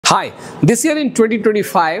Hi, this year in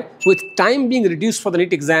 2025, with time being reduced for the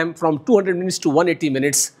NEET exam from 200 minutes to 180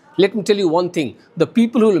 minutes, let me tell you one thing, the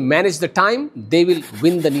people who will manage the time, they will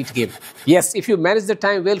win the NEET game. Yes, if you manage the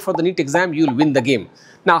time well for the NEET exam, you will win the game.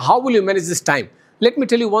 Now, how will you manage this time? Let me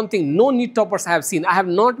tell you one thing, no NEET toppers I have seen. I have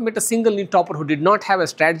not met a single NEET topper who did not have a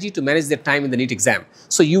strategy to manage their time in the NEET exam.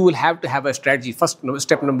 So you will have to have a strategy, first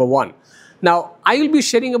step number one. Now, I will be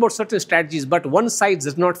sharing about certain strategies, but one size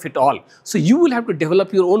does not fit all. So you will have to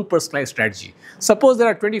develop your own personalized strategy. Suppose there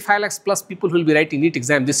are 25 lakhs plus people who will be writing NEET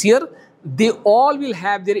exam this year. They all will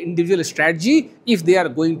have their individual strategy if they are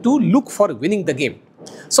going to look for winning the game.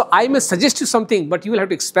 So I may suggest you something, but you will have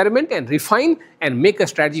to experiment and refine and make a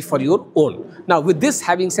strategy for your own. Now, with this,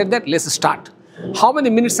 having said that, let's start. How many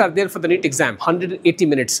minutes are there for the NEET exam? 180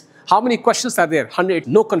 minutes. How many questions are there? 100.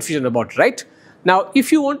 No confusion about it, right? Now,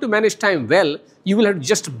 if you want to manage time well, you will have to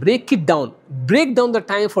just break it down. Break down the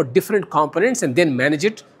time for different components and then manage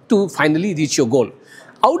it to finally reach your goal.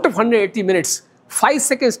 Out of 180 minutes, 5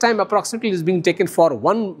 seconds time approximately is being taken for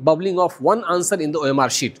one bubbling of one answer in the OMR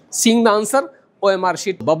sheet. Seeing the answer, OMR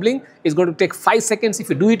sheet bubbling is going to take 5 seconds if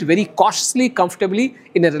you do it very cautiously, comfortably,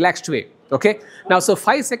 in a relaxed way. Okay. Now, so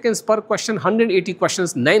 5 seconds per question, 180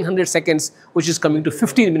 questions, 900 seconds, which is coming to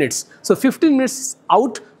 15 minutes. So 15 minutes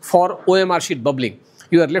out for OMR sheet bubbling.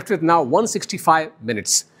 You are left with now 165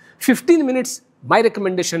 minutes. 15 minutes, my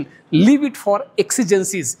recommendation, leave it for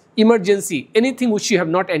exigencies, emergency, anything which you have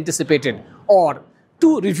not anticipated, or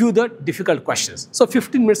to review the difficult questions. So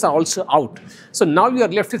 15 minutes are also out. So now you are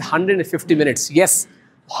left with 150 minutes. Yes.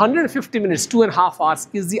 150 minutes, 2.5 hours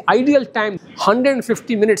is the ideal time.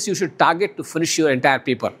 150 minutes you should target to finish your entire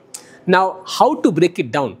paper. Now, how to break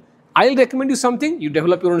it down? I'll recommend you something, you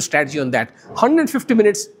develop your own strategy on that. 150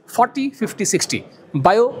 minutes, 40, 50, 60.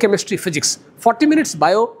 Biochemistry, physics. 40 minutes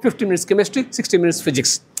bio, 50 minutes chemistry, 60 minutes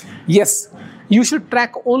physics. Yes, you should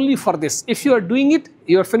track only for this. If you are doing it,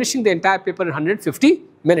 you are finishing the entire paper in 150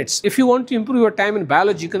 minutes. If you want to improve your time in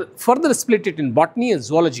biology, you can further split it in botany and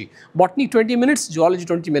zoology. Botany 20 minutes, zoology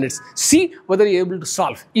 20 minutes. See whether you are able to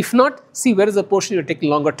solve. If not, see where is the portion you are taking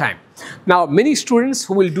longer time. Now, many students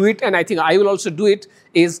who will do it, and I think I will also do it,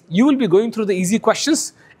 is you will be going through the easy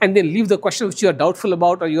questions and then leave the question which you are doubtful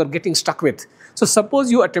about or you are getting stuck with. So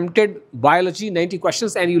suppose you attempted biology, 90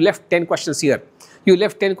 questions, and you left 10 questions here. You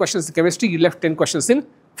left 10 questions in chemistry, you left 10 questions in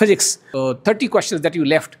physics, 30 questions that you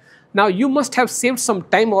left. Now, you must have saved some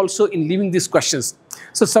time also in leaving these questions.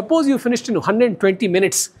 So, suppose you finished in 120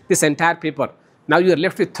 minutes this entire paper. Now, you are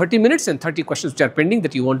left with 30 minutes and 30 questions which are pending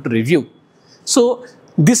that you want to review. So,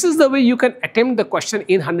 this is the way you can attempt the question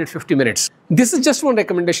in 150 minutes. This is just one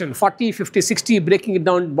recommendation, 40, 50, 60, breaking it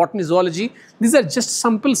down, botany, zoology. These are just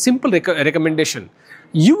simple recommendation.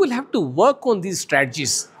 You will have to work on these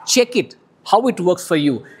strategies, check it, how it works for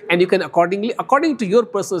you, and you can according to your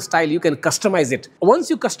personal style, you can customize it. Once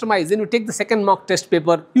you customize, then you take the second mock test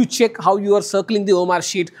paper, you check how you are circling the OMR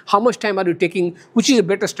sheet, how much time are you taking, which is a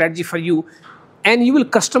better strategy for you, and you will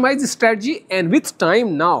customize the strategy. And with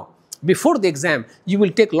time now, before the exam, you will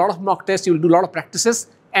take a lot of mock tests, you will do a lot of practices,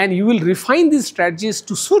 and you will refine these strategies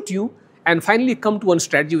to suit you and finally come to one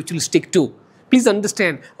strategy which you will stick to. Please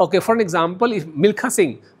understand, okay, for an example, if Milkha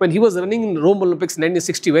Singh, when he was running in Rome Olympics in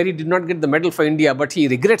 1960, where he did not get the medal for India, but he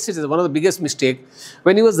regrets it as one of the biggest mistakes.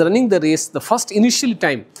 When he was running the race, the first initial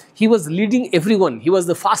time, he was leading everyone. He was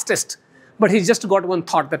the fastest. But he just got one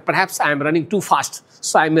thought that perhaps I am running too fast,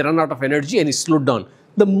 so I may run out of energy, and he slowed down.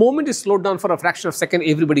 The moment he slowed down for a fraction of a second,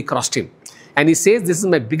 everybody crossed him. And he says, this is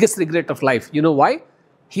my biggest regret of life. You know why?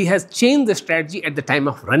 He has changed the strategy at the time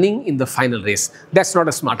of running in the final race. That's not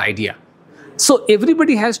a smart idea. So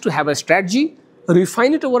everybody has to have a strategy,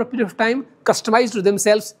 refine it over a period of time, customize to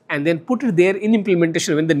themselves, and then put it there in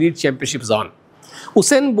implementation when the NEET championship is on.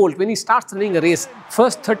 Usain Bolt, when he starts running a race,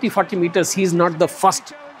 first 30-40 meters, he is not the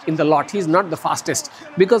first in the lot. He is not the fastest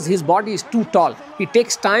because his body is too tall. He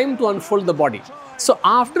takes time to unfold the body. So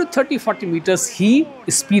after 30-40 meters, he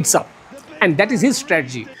speeds up. And that is his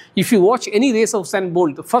strategy. If you watch any race of Usain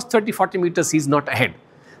Bolt, the first 30-40 meters, he is not ahead.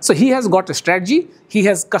 So he has got a strategy, he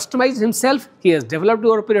has customized himself, he has developed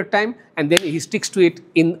over a period of time, and then he sticks to it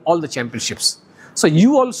in all the championships. So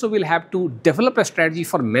you also will have to develop a strategy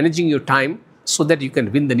for managing your time so that you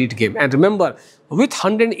can win the NEET game. And remember, with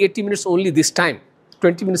 180 minutes only this time,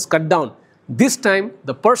 20 minutes cut down, this time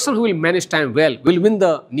the person who will manage time well will win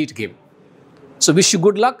the NEET game. So wish you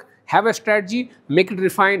good luck, have a strategy, make it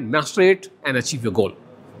refined, master it, and achieve your goal.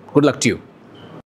 Good luck to you.